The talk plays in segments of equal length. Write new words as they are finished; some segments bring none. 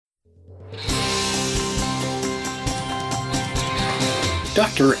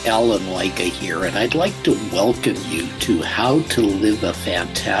Dr. Alan Leica here, and I'd like to welcome you to How to Live a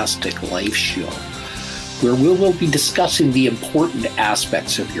Fantastic Life show, where we will be discussing the important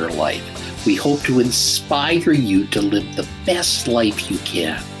aspects of your life. We hope to inspire you to live the best life you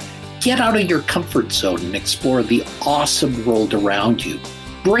can. Get out of your comfort zone and explore the awesome world around you.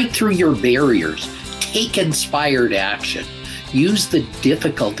 Break through your barriers. Take inspired action. Use the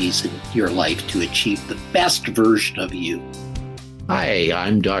difficulties in your life to achieve the best version of you. Hi,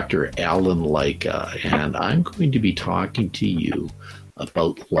 I'm Dr. Alan Leica, and I'm going to be talking to you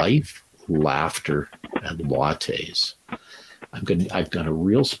about life, laughter, and lattes. I've got a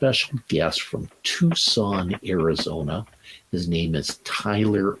real special guest from Tucson, Arizona. His name is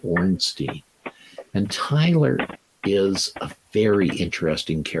Tyler Ornstein. And Tyler is a very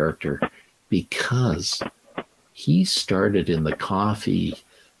interesting character because he started in the coffee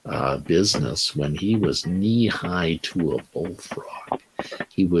business when he was knee-high to a bullfrog.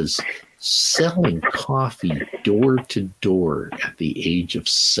 He was selling coffee door to door at the age of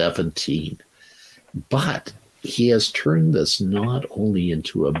 17. But he has turned this not only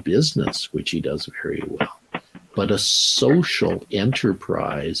into a business, which he does very well, but a social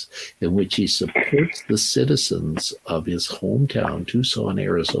enterprise in which he supports the citizens of his hometown, Tucson,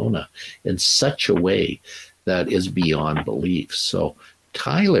 Arizona, in such a way that is beyond belief. So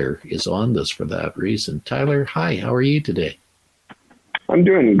Tyler is on this for that reason. Tyler, hi, how are you today? I'm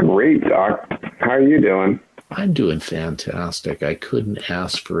doing great, Doc. How are you doing? I'm doing fantastic. I couldn't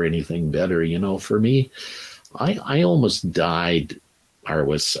ask for anything better. You know, for me, I almost died, or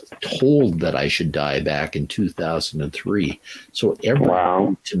was told that I should die back in 2003. So every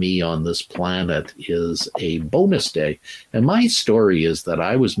day to me on this planet is a bonus day. And my story is that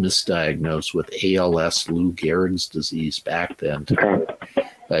I was misdiagnosed with ALS, Lou Gehrig's disease back then.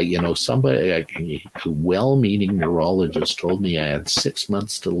 Somebody, a well-meaning neurologist told me I had 6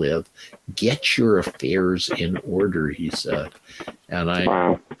 months to live. Get your affairs in order, he said. And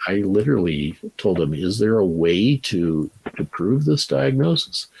I literally told him, is there a way to prove this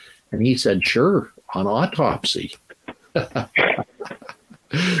diagnosis? And he said, sure, on autopsy. So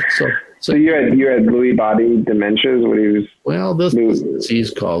you had Lewy body dementia? This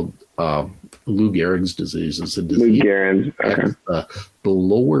disease called Lou Gehrig's disease. Is a disease Lou Gehrig's, okay. The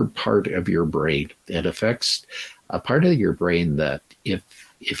lower part of your brain. It affects a part of your brain that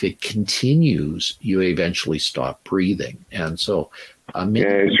if it continues, you eventually stop breathing. And so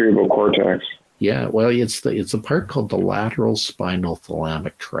cerebral cortex. Yeah, well, it's a part called the lateral spinal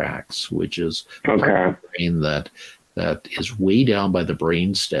thalamic tracts, which is part of the brain that is way down by the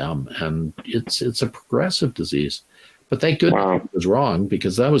brainstem, and it's a progressive disease. But thank goodness it was wrong,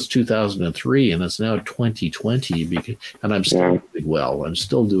 because that was 2003 and it's now 2020, and I'm still doing well. I'm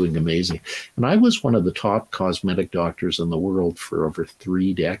still doing amazing. And I was one of the top cosmetic doctors in the world for over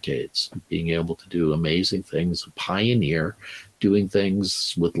 3 decades, being able to do amazing things, a pioneer, doing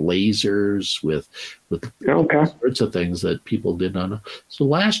things with lasers, with all sorts of things that people did not know. So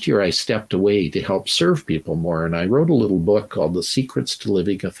last year I stepped away to help serve people more, and I wrote a little book called The Secrets to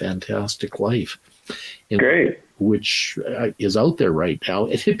Living a Fantastic Life. Great. Which is out there right now.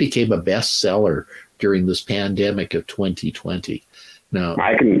 It became a bestseller during this pandemic of 2020. Now,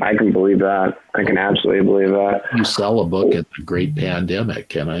 I can believe that. I can absolutely believe that. You sell a book at the great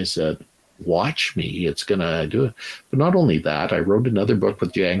pandemic, and I said, watch me, it's going to do it. But not only that, I wrote another book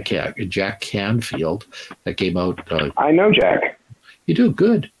with Jack Canfield that came out. I know Jack. You do?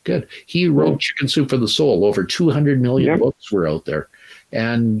 Good. He wrote Chicken Soup for the Soul. Over 200 million books were out there.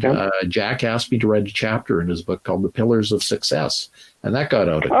 And Jack asked me to write a chapter in his book called The Pillars of Success. And that got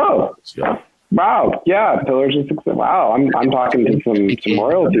out. Wow. Yeah. Pillars of Success. Wow. I'm talking to some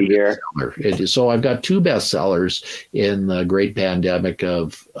royalty here. So I've got 2 bestsellers in the great pandemic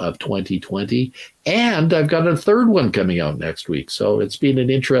of 2020. And I've got a 3rd one coming out next week. So it's been an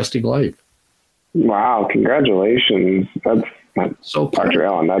interesting life. Wow. Congratulations. So Dr.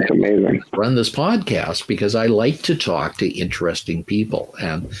 Alan, that's amazing. I run this podcast because I like to talk to interesting people,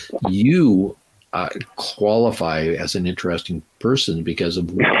 and you qualify as an interesting person because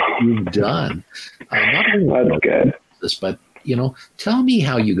of what you've done. Not only that's good. This, but tell me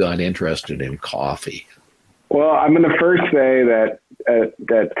how you got interested in coffee. Well, I'm going to first say that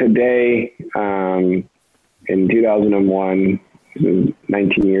today, in 2001,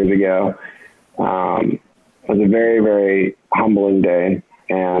 19 years ago, was a very, very humbling day.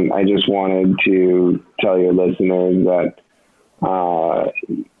 And I just wanted to tell your listeners that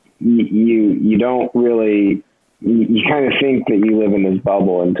you don't really, you kind of think that you live in this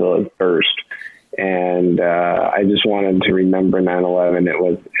bubble until it's burst. And I just wanted to remember 9/11.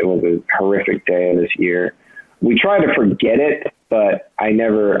 It was a horrific day this year. We try to forget it but I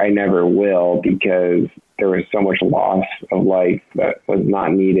never will, because there was so much loss of life that was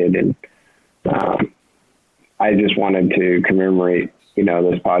not needed. And I just wanted to commemorate,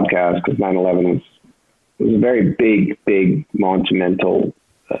 this podcast, because 9/11 was a very big monumental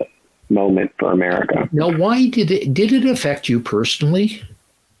moment for America. Now, why did it affect you personally?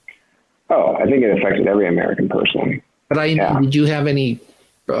 Oh, I think it affected every American personally. But did you have any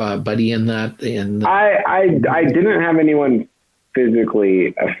buddy in that? I didn't have anyone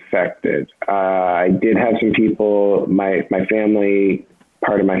physically affected. I did have some people. My family,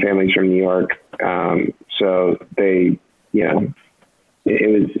 part of my family's from New York, so they, it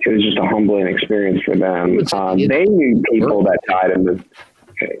was just a humbling experience for them. They knew people that died in the.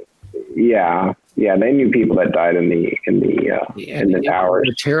 Yeah, they knew people that died in the towers. It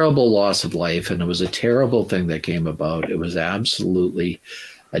was a terrible loss of life, and it was a terrible thing that came about. It was absolutely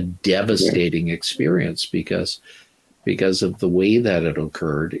a devastating experience because of the way that it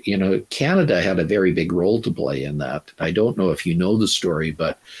occurred. Canada had a very big role to play in that. I don't know if you know the story,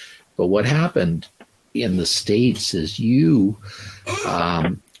 but what happened in the States is you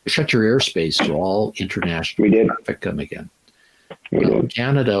shut your airspace to all international traffic coming in.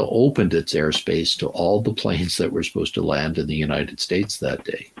 Canada opened its airspace to all the planes that were supposed to land in the United States that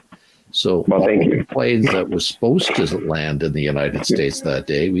day. So all the planes that were supposed to land in the United States that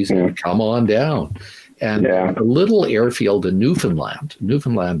day, we said, come on down. And a little airfield in Newfoundland.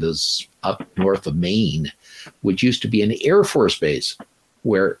 Newfoundland is up north of Maine, which used to be an Air Force base,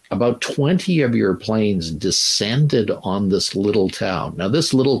 where about 20 of your planes descended on this little town. Now,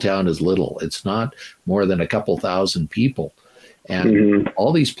 this little town is little. It's not more than a couple thousand people. And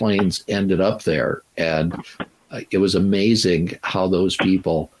all these planes ended up there. And it was amazing how those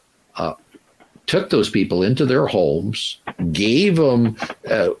people took those people into their homes, gave them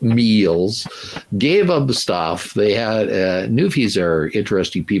meals, gave them stuff. They had Newfies are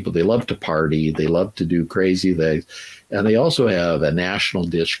interesting people. They love to party. They love to do crazy things. And they also have a national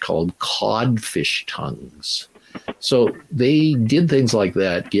dish called codfish tongues. So they did things like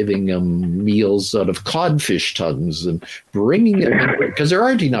that, giving them meals out of codfish tongues and bringing them in, because there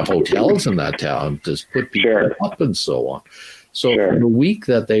aren't enough hotels in that town to put people up and so on. So the week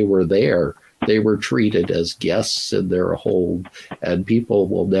that they were there, they were treated as guests in their home, and people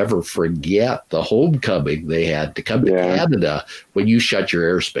will never forget the homecoming they had to come to Canada when you shut your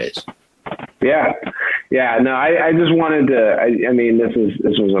airspace. Yeah, no, I just wanted to, I mean, this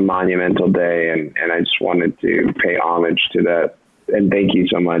was a monumental day, and I just wanted to pay homage to that. And thank you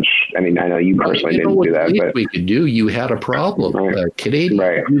so much. I mean, I know you personally didn't do that, but we could do. You had a problem.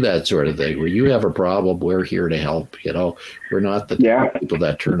 Canadians do that sort of thing. Where you have a problem, we're here to help. We're not the people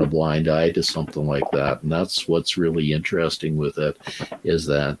that turn a blind eye to something like that. And that's what's really interesting with it, is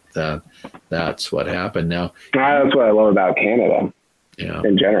that's what happened. Now, that's what I love about Canada.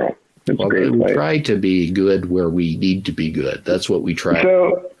 In general. We try to be good where we need to be good. That's what we try.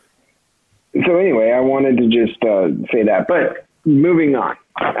 So anyway, I wanted to just say that. But moving on.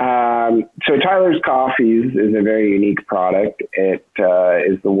 So Tyler's Coffees is a very unique product. It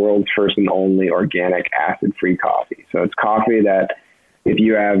is the world's first and only organic acid-free coffee. So it's coffee that if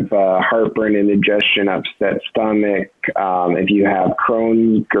you have heartburn, indigestion, upset stomach, if you have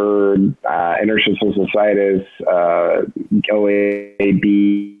Crohn's, GERD, interstitial cystitis,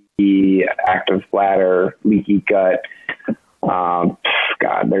 OAB, active bladder, leaky gut.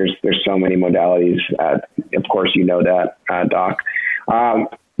 God, there's so many modalities. Of course, you know that, Doc.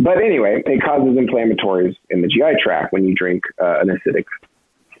 But anyway, it causes inflammatories in the GI tract when you drink an acidic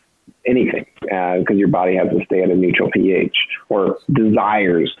anything, because your body has to stay at a neutral pH, or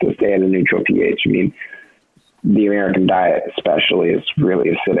desires to stay at a neutral pH. I mean, the American diet especially is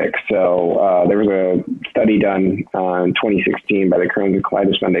really acidic. So there was a study done in 2016 by the Crohn's and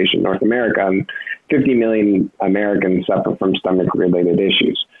Colitis Foundation North America, and 50 million Americans suffer from stomach-related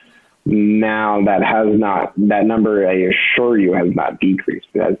issues. Now that number, I assure you, has not decreased.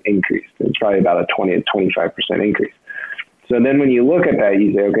 It has increased. It's probably about a 20 to 25% increase. So then when you look at that,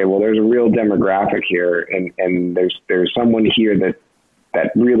 you say, okay, well, there's a real demographic here, and there's someone here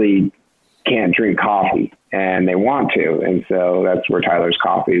that really can't drink coffee, and they want to. And so that's where Tyler's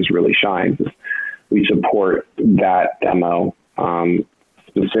Coffees really shines. We support that demo,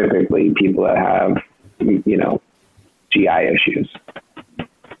 specifically people that have, GI issues.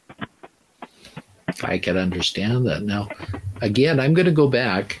 I can understand that. Now, again, I'm going to go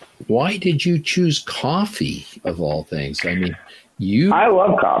back. Why did you choose coffee of all things? I mean, I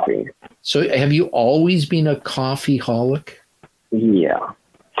love coffee. So have you always been a coffeeholic? Yeah.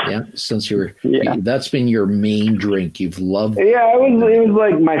 Yeah, since that's been your main drink. You've loved. Yeah, it was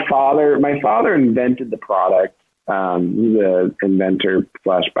like my father. My father invented the product. He's an inventor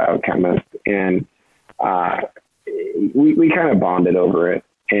slash biochemist, and we kind of bonded over it.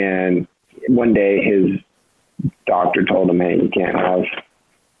 And one day his doctor told him, "Hey, you can't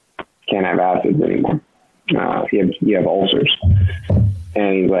have acids anymore. You have ulcers."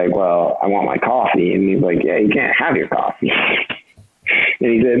 And he's like, "Well, I want my coffee." And he's like, "Yeah, you can't have your coffee."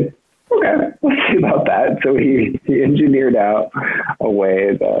 And he said, "Okay, let's see about that." So he engineered out a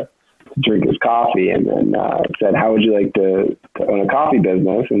way to drink his coffee, and then said, "How would you like to own a coffee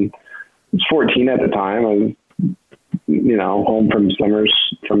business?" And I was 14 at the time. I was, home from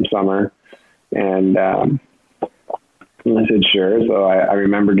summer. And I said, "Sure." So I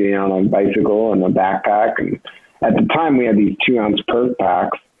remember getting on a bicycle and a backpack. And at the time we had these 2-ounce perk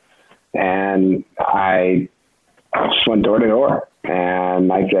packs, and I just went door to door.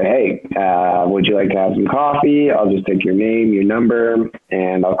 And I said, "Hey, would you like to have some coffee? I'll just take your name, your number,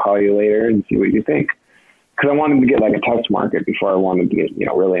 and I'll call you later and see what you think." Because I wanted to get like a test market before I wanted to get,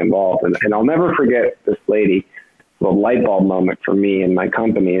 really involved. And I'll never forget this lady, the light bulb moment for me and my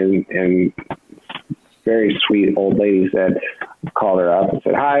company. And very sweet old lady said, called her up and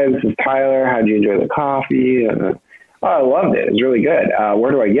said, "Hi, this is Tyler. How'd you enjoy the coffee?" "Oh, I loved it. It was really good.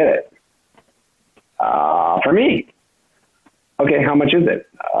 Where do I get it?" "For me." "Okay, how much is it?"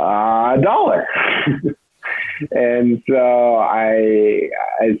 $1. And so I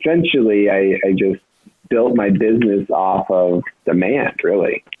just built my business off of demand,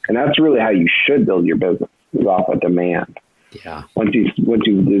 really. And that's really how you should build your business, is off of demand. Yeah. Once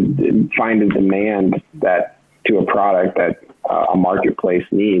you find a demand that to a product that a marketplace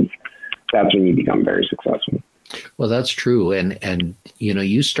needs, that's when you become very successful. Well, that's true. And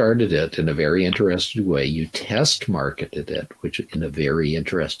you started it in a very interesting way. You test marketed it, which in a very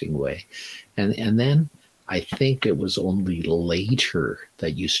interesting way. And then I think it was only later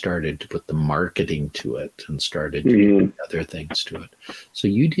that you started to put the marketing to it and started to do other things to it. So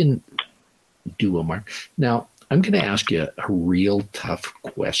you didn't do a mark. Now, I'm going to ask you a real tough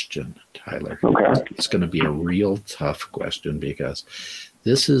question, Tyler. Okay. It's going to be a real tough question, because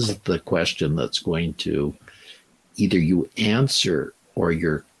this is the question that's going to either you answer or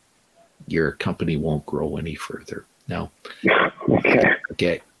your company won't grow any further. Now,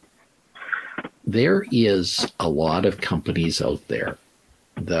 okay. There is a lot of companies out there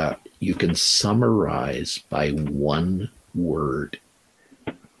that you can summarize by one word.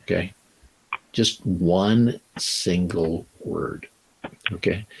 Okay. Just one single word.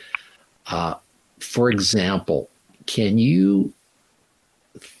 Okay. For example, can you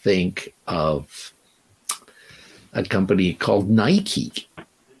think of a company called Nike?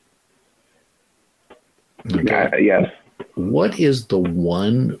 Okay. Yes. What is the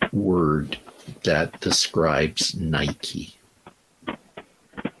one word that describes Nike?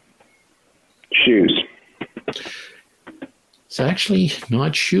 Shoes. It's actually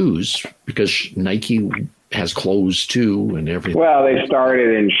not shoes, because Nike has clothes too and everything. Well, they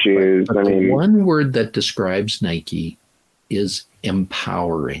started in shoes. But the one word that describes Nike is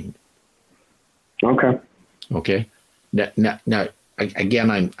empowering. Okay. Okay. Now,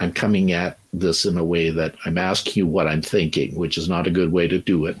 again, I'm coming at this in a way that I'm asking you what I'm thinking, which is not a good way to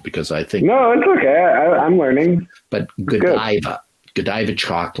do it, because I think. No, it's okay. I'm learning. But Godiva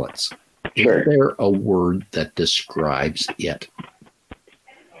chocolates. Sure. Is there a word that describes it?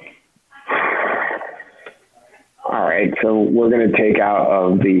 All right. So we're going to take out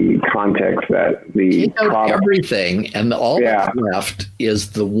of the context that the take out product, everything, and all that's left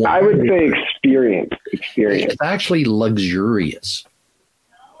is the one. I would say experience. It's actually luxurious.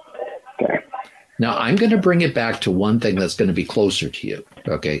 Okay. Now, I'm going to bring it back to one thing that's going to be closer to you.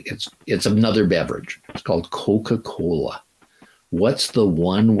 Okay. It's another beverage. It's called Coca-Cola. What's the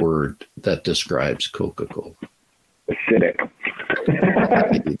one word that describes Coca-Cola? Acidic.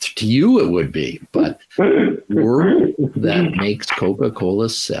 To you, it would be, but the word that makes Coca-Cola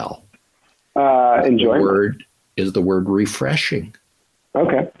sell enjoyment. is the word refreshing.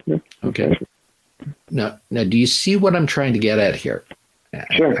 Okay. Okay. Now, do you see what I'm trying to get at here?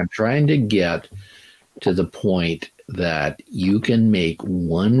 Sure. I'm trying to get to the point that you can make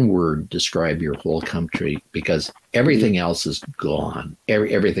one word describe your whole country, because everything else is gone.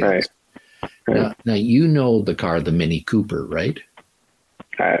 Everything else. Right. Now, you know the car, the Mini Cooper, right?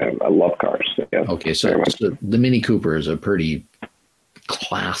 I love cars. Yeah. Okay, so the Mini Cooper is a pretty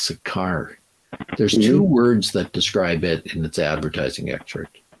classic car. There's two words that describe it in its advertising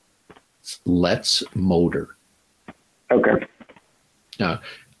excerpt. It's Let's Motor. Okay. Now,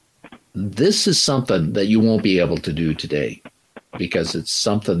 this is something that you won't be able to do today, because it's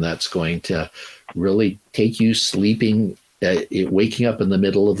something that's going to really take you sleeping, waking up in the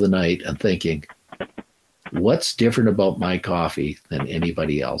middle of the night and thinking, What's different about my coffee than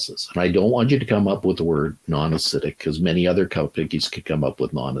anybody else's? And I don't want you to come up with the word non-acidic, because many other companies could come up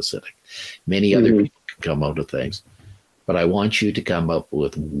with non-acidic. Many other people can come out with things. But I want you to come up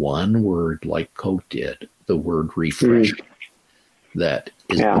with one word like Coke did, the word refreshing, that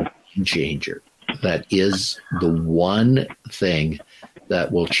is a game changer. That is the one thing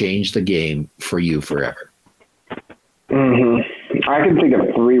that will change the game for you forever. I can think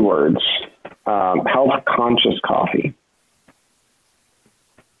of 3 words. Health conscious coffee.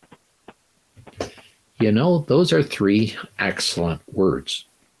 You know, those are 3 excellent words.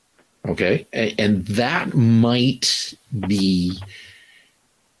 Okay. And that might be,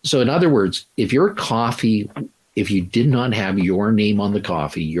 so in other words, if your coffee, if you did not have your name on the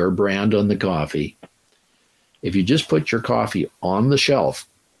coffee, your brand on the coffee, if you just put your coffee on the shelf,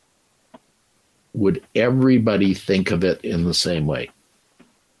 would everybody think of it in the same way?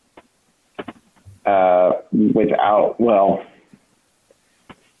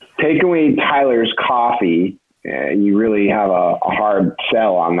 Take away Tyler's coffee, and you really have a hard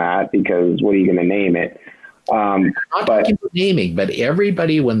sell on that, because what are you going to name it? Not talking about naming, but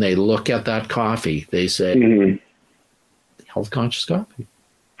everybody, when they look at that coffee, they say, health conscious coffee.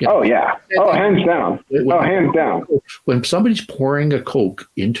 Yeah. Oh, yeah. Oh, hands down. Hands down. When somebody's pouring a Coke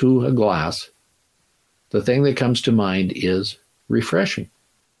into a glass, the thing that comes to mind is refreshing.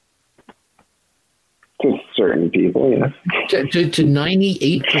 To certain people, yeah. To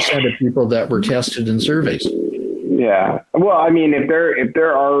 98% of people that were tested in surveys. Yeah. Well, I mean, if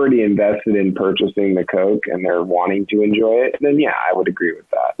they're already invested in purchasing the Coke and they're wanting to enjoy it, then yeah, I would agree with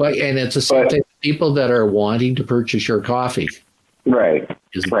that. But and it's the same thing. People that are wanting to purchase your coffee. Right.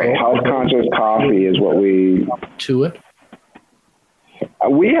 Right. Health conscious coffee is what we to it.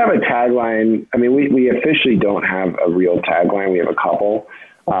 We have a tagline. I mean, we officially don't have a real tagline. We have a couple.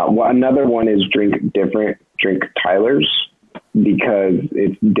 Another one is drink different, drink Tyler's, because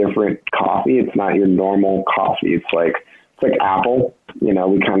it's different coffee. It's not your normal coffee. It's like Apple. You know,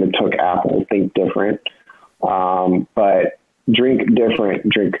 we kind of took Apple, think different. But drink different,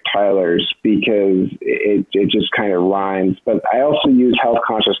 drink Tyler's, because it just kind of rhymes. But I also use health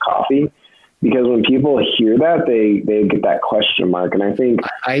conscious coffee, because when people hear that, they get that question mark. And I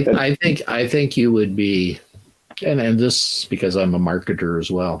think you would be, and this because I'm a marketer as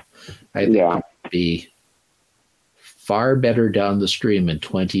well. I think you would be far better down the stream in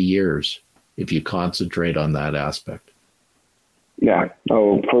 20 years if you concentrate on that aspect. Yeah.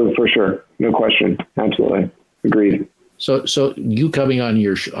 Oh, for sure. No question. Absolutely. Agreed. So you coming on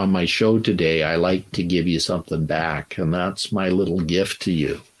my show today, I like to give you something back, and that's my little gift to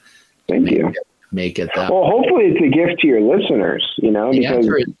you. Thank you. Make it that. Well, hopefully it's a gift to your listeners, you know, because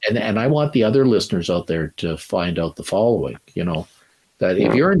and I want the other listeners out there to find out the following, you know, that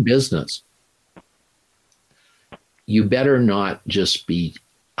if you're in business, you better not just be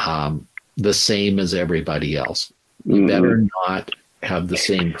the same as everybody else. You better not have the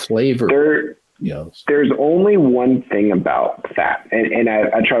same flavor. There's only one thing about that, and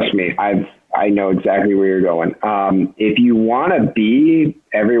I trust me, I know exactly where you're going. If you want to be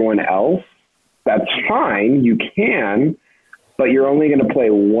everyone else, that's fine. You can, but you're only going to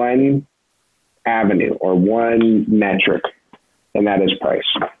play one avenue or one metric, and that is price.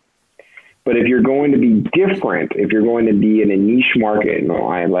 But if you're going to be different, if you're going to be in a niche market,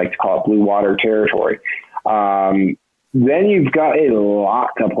 I like to call it blue water territory, then you've got a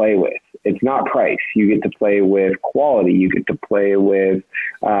lot to play with. It's not price. You get to play with quality. You get to play with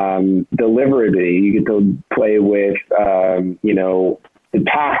deliverability. You get to play with, the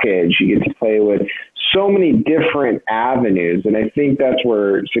package. You get to play with so many different avenues. And I think that's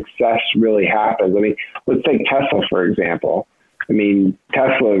where success really happens. I mean, let's take Tesla, for example. I mean,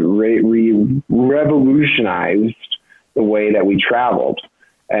 Tesla revolutionized the way that we traveled.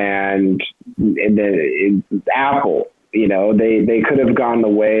 And then Apple, you know, they could have gone the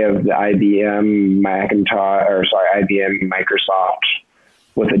way of the IBM Microsoft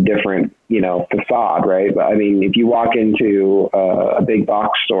with a different, facade, right? But I mean, if you walk into a big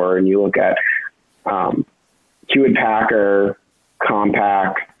box store and you look at Hewlett Packard,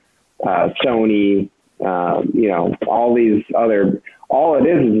 Compaq, Sony, all these other, all it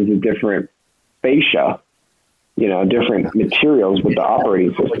is a different fascia, different materials with the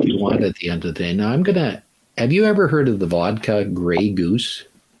operating system. What you want at the end of the day. Now have you ever heard of the vodka Grey Goose?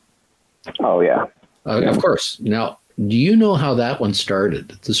 Oh, yeah. Of course. Now, do you know how that one started?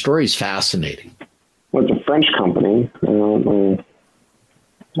 The story is fascinating. Well, it's a French company. I don't know.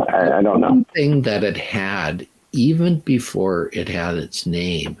 One thing that it had, even before it had its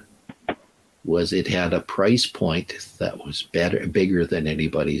name, was it had a price point that was bigger than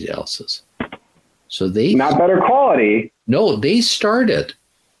anybody else's. So they not better quality. No, they started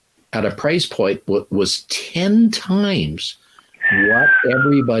at a price point what was 10 times what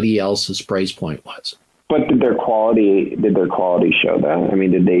everybody else's price point was. But did their quality show that? I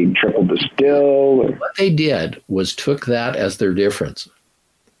mean, did they triple distill? What they did was took that as their difference.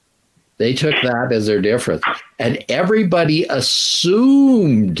 They took that as their difference. And everybody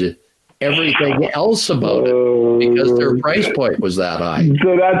assumed everything else about it because their price point was that high.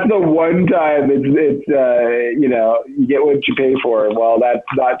 So that's the one time it's you get what you pay for. Well, that's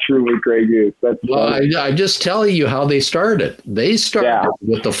not true with Grey Goose. I'm just telling you how they started. They started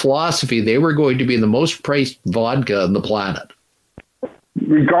with the philosophy they were going to be the most priced vodka on the planet.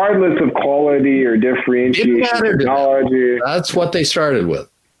 Regardless of quality or differentiation technology. That's what they started with.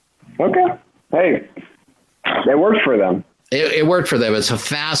 Okay. Hey, it worked for them. It worked for them. It's a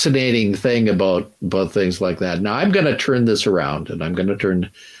fascinating thing about things like that. Now, I'm going to turn this around, and I'm going to turn.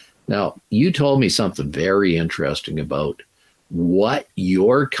 Now, you told me something very interesting about what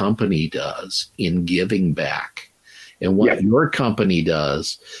your company does in giving back and what your company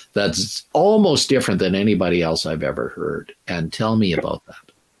does that's almost different than anybody else I've ever heard. And tell me about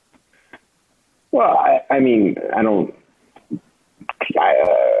that. Well,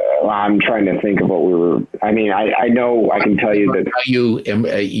 I'm trying to think of what we were. I mean, I know I can tell you that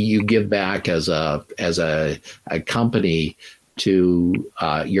you give back as a company to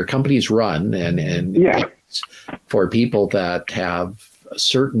your company's run and for people that have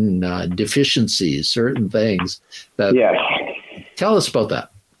certain deficiencies, certain things. Tell us about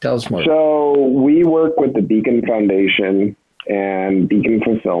that. Tell us more. So we work with the Beacon Foundation and Beacon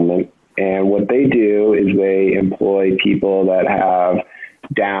Fulfillment, and what they do is they employ people that have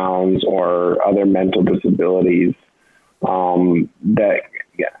Downs or other mental disabilities that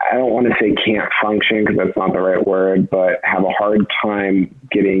I don't want to say can't function because that's not the right word, but have a hard time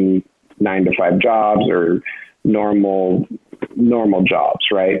getting 9-to-5 jobs or normal jobs,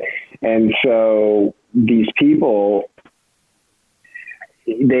 right? And so these people,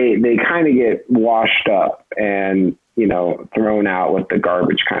 they kind of get washed up and thrown out with the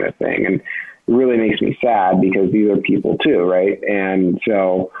garbage kind of thing. And it really makes me sad because these are people too, right? And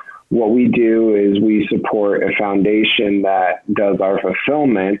so what we do is we support a foundation that does our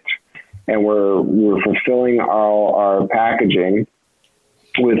fulfillment, and we're fulfilling all our packaging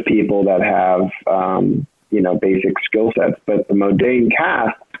with people that have basic skill sets. But the Modane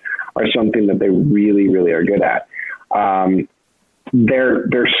casts are something that they really, really are good at.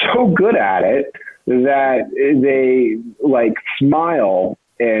 They're so good at it that they like smile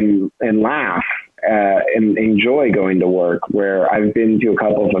and laugh and enjoy going to work, where I've been to a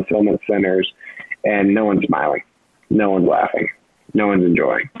couple of fulfillment centers and no one's smiling, no one's laughing, no one's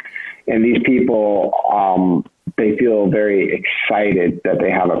enjoying. And these people, they feel very excited that they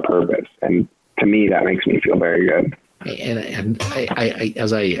have a purpose. And to me, that makes me feel very good. And I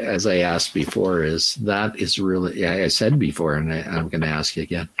as I asked before, I said before, and I'm going to ask you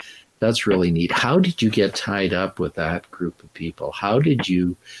again, that's really neat. How did you get tied up with that group of people? How did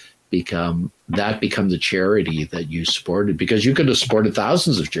you become the charity that you supported? Because you could have supported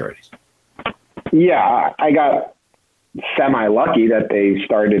thousands of charities. Yeah, I got semi-lucky that they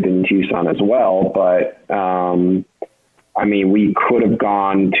started in Tucson as well. But, we could have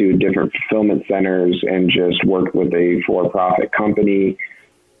gone to different fulfillment centers and just worked with a for-profit company,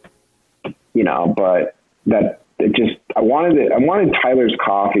 but I wanted Tyler's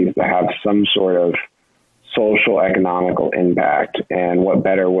Coffees to have some sort of social economical impact, and what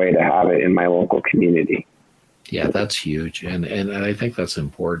better way to have it in my local community. Yeah, that's huge. And I think that's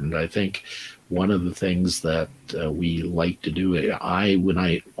important. I think one of the things that we like to do, when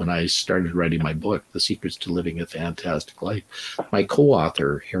I started writing my book, The Secrets to Living a Fantastic Life, my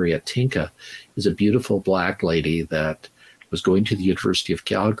co-author, Harriet Tinka, is a beautiful Black lady that was going to the University of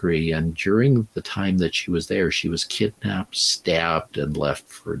Calgary. And during the time that she was there, she was kidnapped, stabbed, and left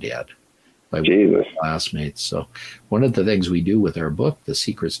for dead by classmates. So one of the things we do with our book, The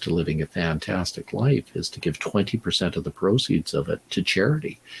Secrets to Living a Fantastic Life, is to give 20% of the proceeds of it to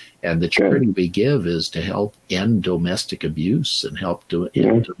charity. And the charity we give is to help end domestic abuse and help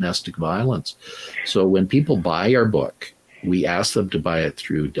end domestic violence. So when people buy our book, we ask them to buy it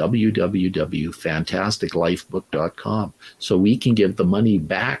through www.fantasticlifebook.com, so we can give the money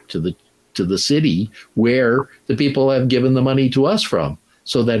back to the city where the people have given the money to us from,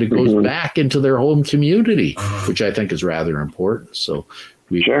 so that it goes back into their home community, which I think is rather important. So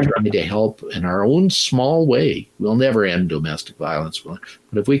we try to help in our own small way. We'll never end domestic violence, but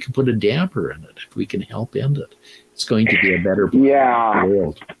if we can put a damper in it, if we can help end it, it's going to be a better place in the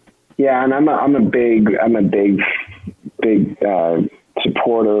world. Yeah, and I'm a big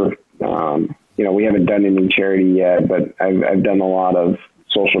supporter. we haven't done any charity yet, but I've done a lot of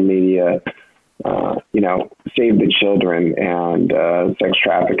social media, save the children and sex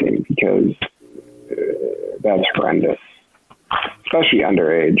trafficking, because that's horrendous, especially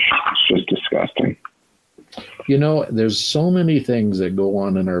underage. It's just disgusting. There's so many things that go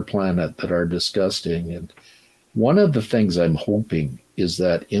on in our planet that are disgusting. And one of the things I'm hoping is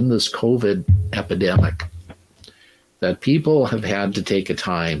that in this COVID epidemic, that people have had to take a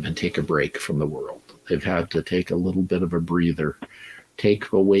time and take a break from the world. They've had to take a little bit of a breather,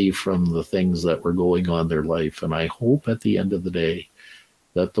 take away from the things that were going on in their life. And I hope at the end of the day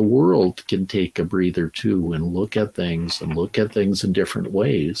that the world can take a breather too, and look at things in different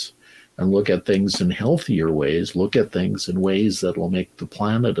ways, and look at things in healthier ways, look at things in ways that will make the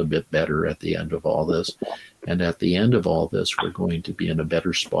planet a bit better at the end of all this. And at the end of all this, we're going to be in a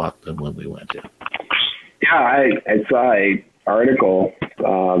better spot than when we went in. Yeah, I saw an article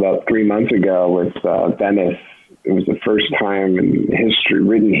about 3 months ago with Venice. It was the first time in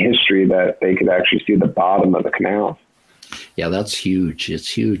written history that they could actually see the bottom of the canal. Yeah, that's huge. It's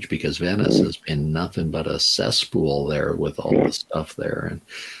huge because Venice has been nothing but a cesspool there with all the stuff there.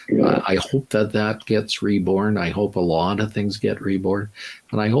 And I hope that gets reborn. I hope a lot of things get reborn.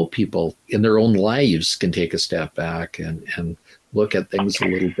 And I hope people in their own lives can take a step back and look at things a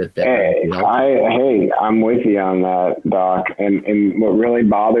little bit better. I'm with you on that, Doc. And what really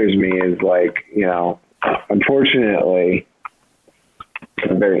bothers me is, unfortunately,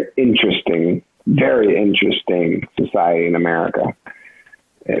 a very interesting society in America.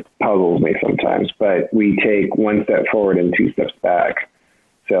 It puzzles me sometimes, but we take one step forward and two steps back.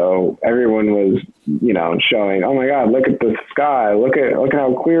 So everyone was, showing, oh my God, look at the sky, look at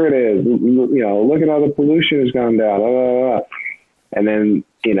how clear it is, look at how the pollution has gone down, blah, blah, blah. And then,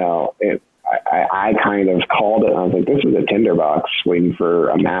 I kind of called it. I was like, this is a tinderbox waiting for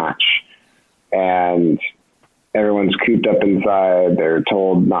a match. And everyone's cooped up inside. They're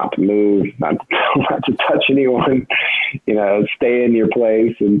told not to move, not to touch anyone, stay in your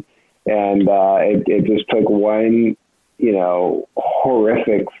place. And it just took one,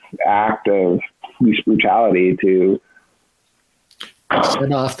 horrific act of police brutality to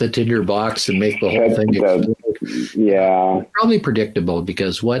set off the tinderbox and make the whole thing explode. Yeah. Probably predictable,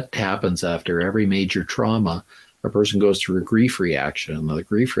 because what happens after every major trauma, a person goes through a grief reaction. And the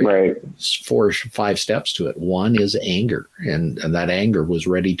grief reaction is 4 or 5 steps to it. One is anger, and that anger was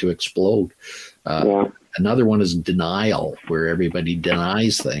ready to explode. Another one is denial, where everybody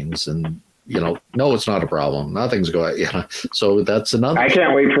denies things and, no, it's not a problem. Nothing's going, So that's another. I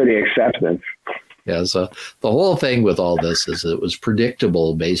can't wait for the acceptance. Yeah, so the whole thing with all this is it was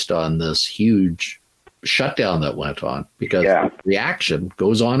predictable based on this huge shutdown that went on, because the reaction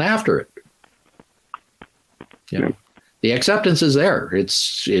goes on after it. The acceptance is there.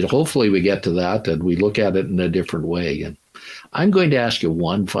 Hopefully we get to that and we look at it in a different way. And I'm going to ask you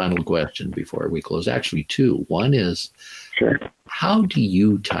one final question before we close. Actually, 2. One is, sure, how do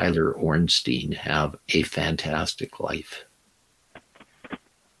you, Tyler Ornstein, have a fantastic life?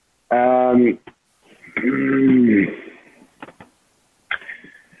 I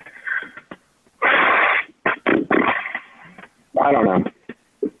don't know.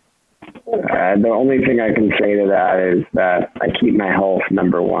 The only thing I can say to that is that I keep my health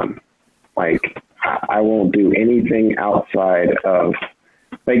number one. I won't do anything outside of,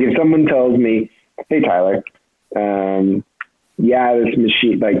 if someone tells me, hey, Tyler, this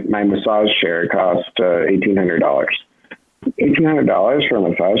machine, my massage chair cost $1,800. $1,800 for a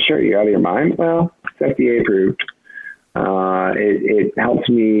massage chair? You out of your mind? Well, it's FDA approved. It helps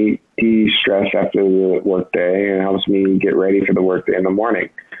me de-stress after the workday and helps me get ready for the workday in the morning.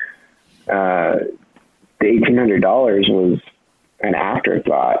 The $1,800 was an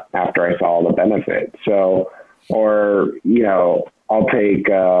afterthought after I saw the benefit. So, I'll take,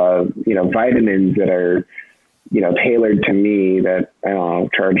 vitamins that are, tailored to me that,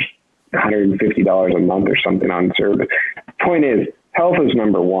 charge $150 a month or something on service. Point is, health is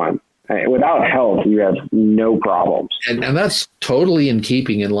number one. Without health, you have no problems. And that's totally in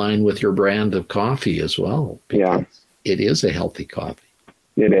keeping in line with your brand of coffee as well. Yeah. It is a healthy coffee.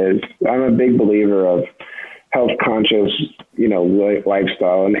 It is. I'm a big believer of health conscious,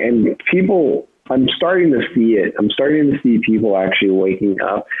 lifestyle. And people, I'm starting to see it. I'm starting to see people actually waking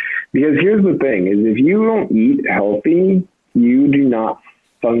up. Because here's the thing, is if you don't eat healthy, you do not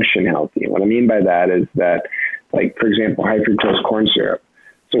function healthy. What I mean by that is that, for example, high fructose corn syrup.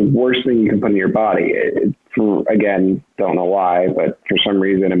 It's the worst thing you can put in your body. Again, don't know why, but for some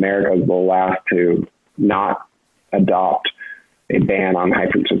reason, America is the last to not adopt a ban on high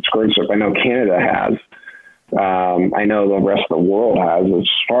fructose corn syrup. I know Canada has. I know the rest of the world has. As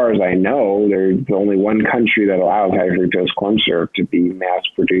far as I know, there's only one country that allows high fructose corn syrup to be mass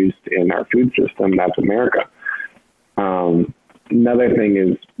produced in our food system. That's America. Another thing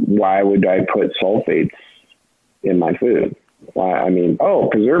is, why would I put sulfates in my food?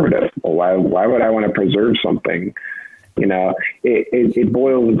 Preservative. Well, why would I want to preserve something? It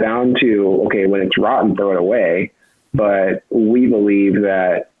boils down to, okay, when it's rotten, throw it away. But we believe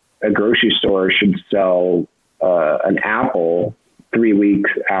that a grocery store should sell an apple 3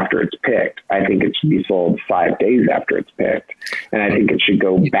 weeks after it's picked. I think it should be sold 5 days after it's picked. And I think it should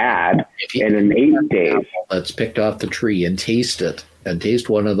go bad in 8 days. That's picked off the tree and taste it. And taste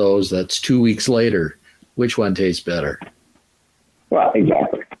one of those that's 2 weeks later. Which one tastes better? Well,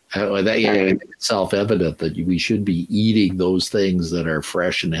 exactly. It's self-evident that we should be eating those things that are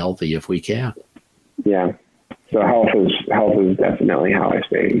fresh and healthy if we can. Yeah. So health is definitely how I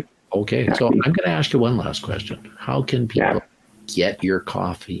stay. Okay. So I'm going to ask you one last question. How can people get your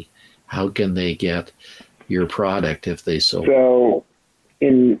coffee? How can they get your product if they So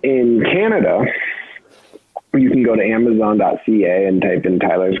in Canada, you can go to Amazon.ca and type in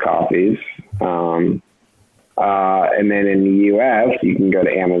Tyler's Coffees. And then in the U.S., you can go to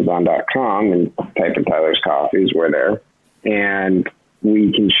Amazon.com and type in Tyler's Coffees. We're there. And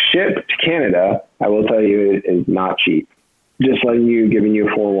we can ship to Canada. I will tell you, it is not cheap. Just giving you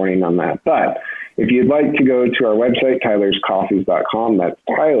a forewarning on that. But if you'd like to go to our website, tylerscoffees.com, that's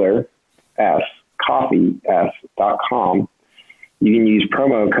Tyler S, coffee.com. You can use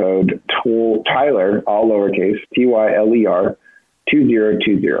promo code Tyler, all lowercase, TYLER,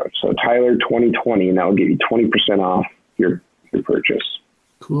 2020. So Tyler 2020, and that will give you 20% off your purchase.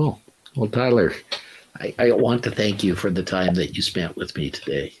 Cool. Well, Tyler, I want to thank you for the time that you spent with me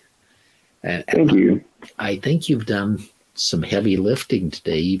today. And thank you. I think you've done some heavy lifting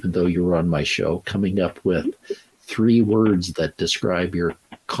today, even though you were on my show, coming up with 3 words that describe your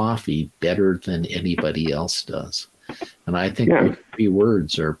coffee better than anybody else does. And I think those 3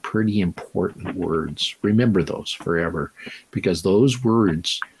 words are pretty important words. Remember those forever, because those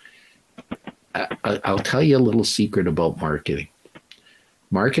words, I'll tell you a little secret about marketing.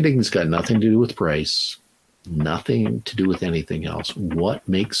 Marketing's got nothing to do with price, nothing to do with anything else. What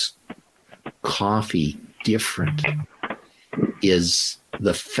makes coffee different is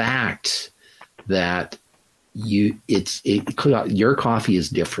the fact that your coffee is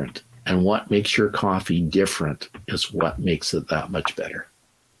different. And what makes your coffee different is what makes it that much better.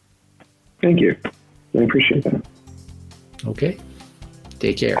 Thank you. I appreciate that. Okay.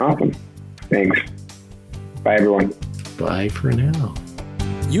 Take care. Awesome. Thanks. Bye, everyone. Bye for now.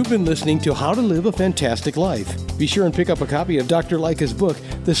 You've been listening to How to Live a Fantastic Life. Be sure and pick up a copy of Dr. Lyka's book,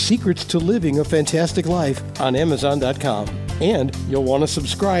 The Secrets to Living a Fantastic Life, on Amazon.com. And you'll want to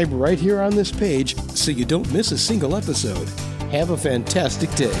subscribe right here on this page so you don't miss a single episode. Have a fantastic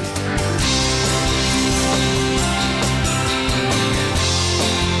day.